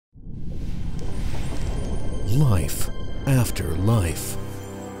life after life.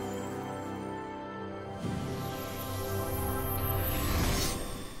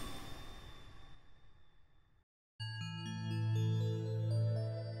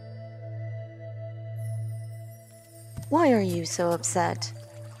 Why are you so upset?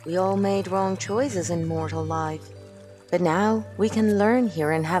 We all made wrong choices in mortal life. But now we can learn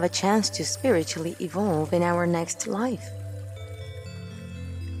here and have a chance to spiritually evolve in our next life.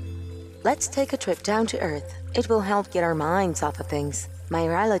 Let's take a trip down to Earth. It will help get our minds off of things. My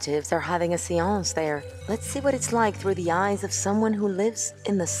relatives are having a seance there. Let's see what it's like through the eyes of someone who lives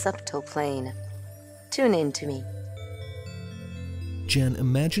in the subtle plane. Tune in to me. Jan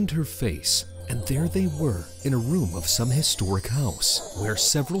imagined her face, and there they were in a room of some historic house, where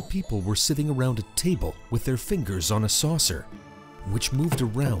several people were sitting around a table with their fingers on a saucer, which moved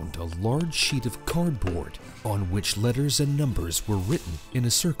around a large sheet of cardboard on which letters and numbers were written in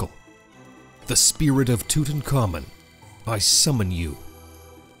a circle. The spirit of Tutankhamun, I summon you.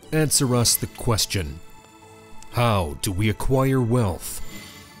 Answer us the question, how do we acquire wealth?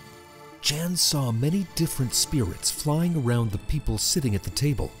 Jan saw many different spirits flying around the people sitting at the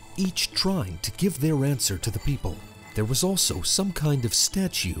table, each trying to give their answer to the people. There was also some kind of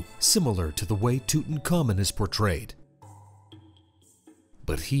statue similar to the way Tutankhamun is portrayed.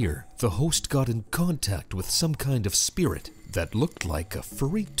 But here, the host got in contact with some kind of spirit that looked like a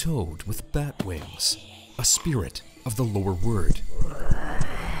furry toad with bat wings, a spirit of the lower world.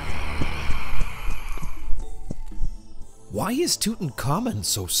 Why is Tutankhamun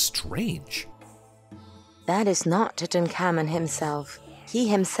so strange? That is not Tutankhamun himself. He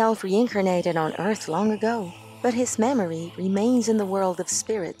himself reincarnated on Earth long ago, but his memory remains in the world of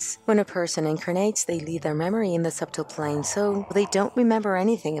spirits. When a person incarnates, they leave their memory in the subtle plane, so they don't remember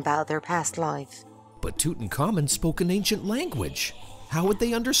anything about their past life. But Tutankhamun spoke an ancient language. How would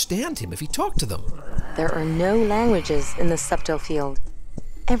they understand him if he talked to them? There are no languages in the subtle field.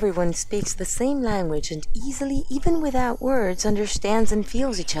 Everyone speaks the same language and easily, even without words, understands and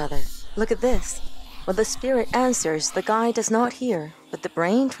feels each other. Look at this. When the spirit answers, the guy does not hear, but the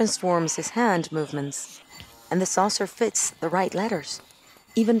brain transforms his hand movements, and the saucer fits the right letters.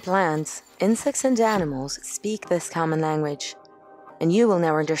 Even plants, insects and animals speak this common language, and you will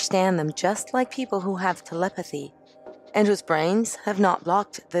now understand them just like people who have telepathy, and whose brains have not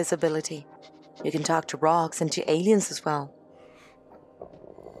blocked this ability. You can talk to rocks and to aliens as well.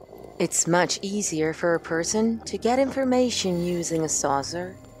 It's much easier for a person to get information using a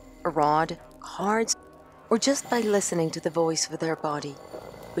saucer, a rod, cards, or just by listening to the voice of their body,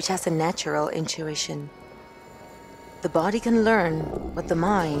 which has a natural intuition. The body can learn what the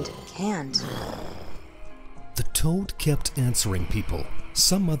mind can't. The toad kept answering people.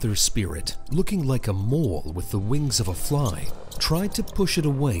 Some other spirit, looking like a mole with the wings of a fly, tried to push it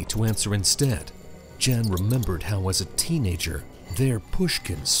away to answer instead. Jan remembered how as a teenager, their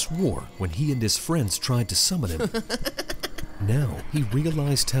Pushkin swore when he and his friends tried to summon him. Now he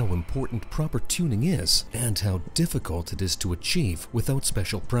realized how important proper tuning is and how difficult it is to achieve without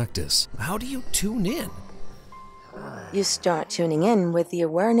special practice. How do you tune in? You start tuning in with the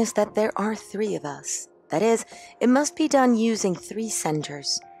awareness that there are three of us. That is, it must be done using three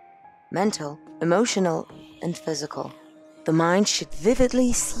centers: mental, emotional, and physical. The mind should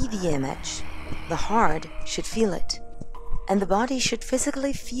vividly see the image, the heart should feel it, and the body should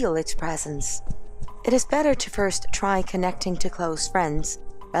physically feel its presence. It is better to first try connecting to close friends,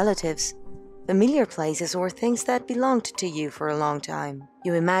 relatives, familiar places, or things that belonged to you for a long time.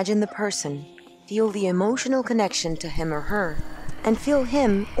 You imagine the person, feel the emotional connection to him or her, and feel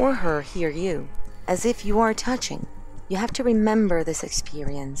him or her hear you, as if you are touching. You have to remember this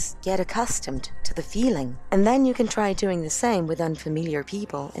experience, get accustomed to the feeling, and then you can try doing the same with unfamiliar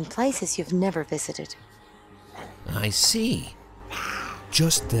people in places you've never visited. I see.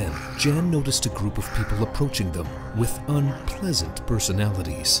 Just then, Jan noticed a group of people approaching them with unpleasant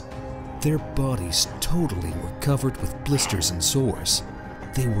personalities. Their bodies totally were covered with blisters and sores.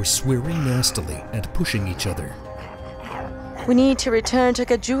 They were swearing nastily and pushing each other. We need to return to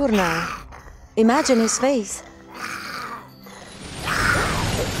Gajur now. Imagine his face.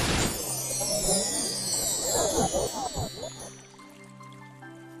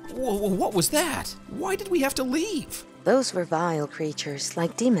 What was that? Why did we have to leave? Those were vile creatures,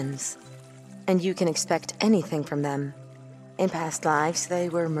 like demons. And you can expect anything from them. In past lives, they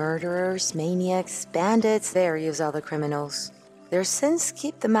were murderers, maniacs, bandits, various other criminals. Their sins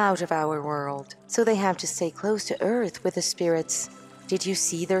keep them out of our world, so they have to stay close to Earth with the spirits. Did you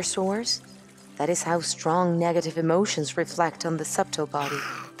see their sores? That is how strong negative emotions reflect on the subtle body.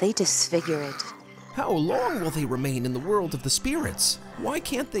 They disfigure it. How long will they remain in the world of the spirits? Why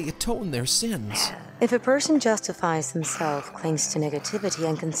can't they atone their sins? If a person justifies himself, clings to negativity,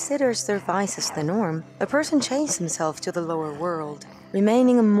 and considers their vices the norm, a person chains himself to the lower world,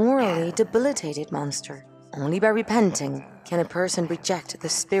 remaining a morally debilitated monster. Only by repenting can a person reject the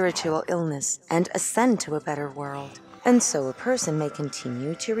spiritual illness and ascend to a better world. And so a person may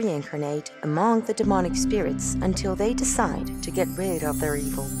continue to reincarnate among the demonic spirits until they decide to get rid of their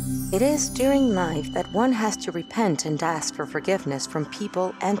evil. It is during life that one has to repent and ask for forgiveness from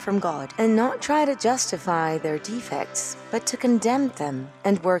people and from God, and not try to justify their defects, but to condemn them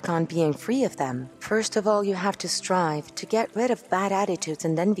and work on being free of them. First of all, you have to strive to get rid of bad attitudes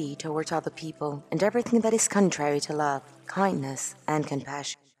and envy towards other people and everything that is contrary to love, kindness, and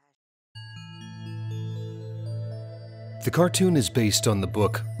compassion. The cartoon is based on the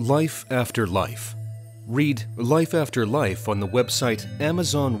book Life After Life. Read Life After Life on the website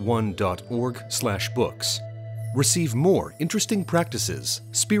amazon1.org/books. Receive more interesting practices,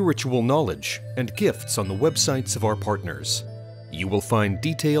 spiritual knowledge, and gifts on the websites of our partners. You will find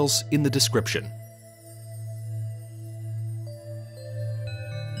details in the description.